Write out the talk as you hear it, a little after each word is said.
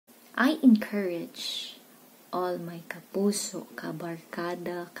I encourage all my kapuso,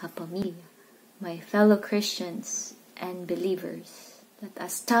 kabarkada, kapamilya, my fellow Christians and believers, let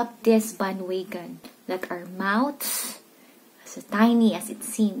us stop this bandwagon. Let our mouths, as tiny as it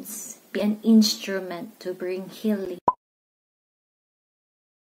seems, be an instrument to bring healing.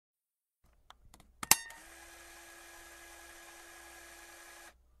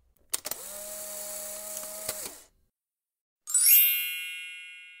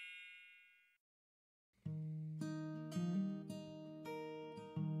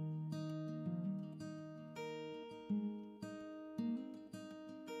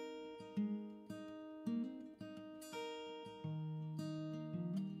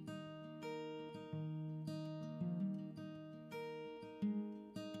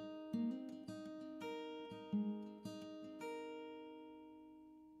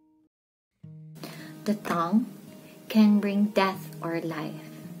 The tongue can bring death or life.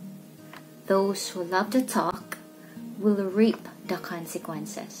 Those who love to talk will reap the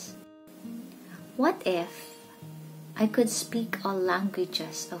consequences. What if I could speak all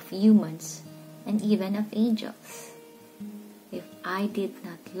languages of humans and even of angels? If I did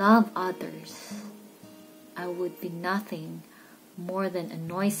not love others, I would be nothing more than a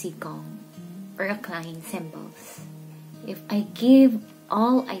noisy gong or a clanging cymbals. If I give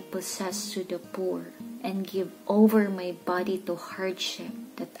all I possess to the poor and give over my body to hardship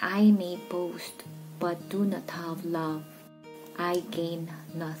that I may boast but do not have love, I gain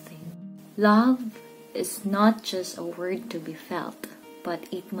nothing. Love is not just a word to be felt, but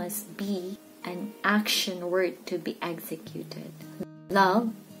it must be an action word to be executed.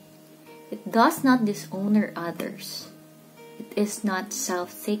 Love, it does not dishonor others. It is not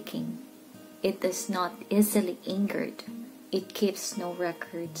self-seeking. It is not easily angered. It keeps no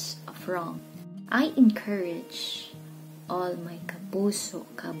records of wrong. I encourage all my kapuso,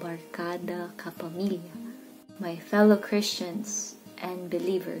 kabarkada, kapamilya, my fellow Christians and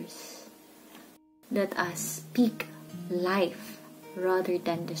believers, let us speak life rather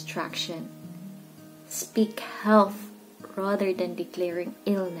than distraction. Speak health rather than declaring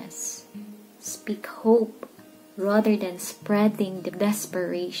illness. Speak hope rather than spreading the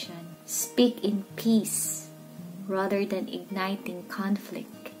desperation. Speak in peace rather than igniting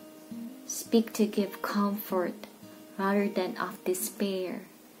conflict. Speak to give comfort rather than of despair.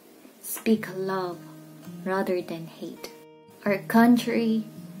 Speak love rather than hate. Our country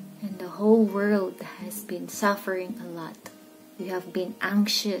and the whole world has been suffering a lot. We have been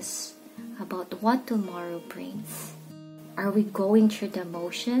anxious about what tomorrow brings. Are we going through the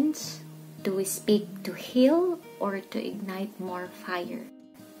motions? Do we speak to heal or to ignite more fire?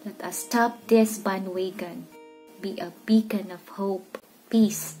 Let us stop this bandwagon. Be a beacon of hope,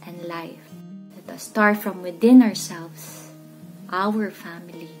 peace, and life. Let us start from within ourselves, our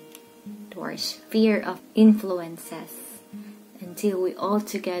family, to our sphere of influences, until we all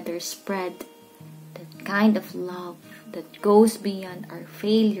together spread that kind of love that goes beyond our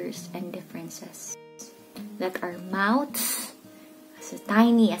failures and differences. Let our mouths, as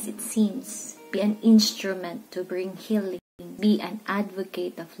tiny as it seems, be an instrument to bring healing, be an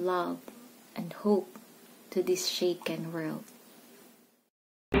advocate of love and hope to this shaken world.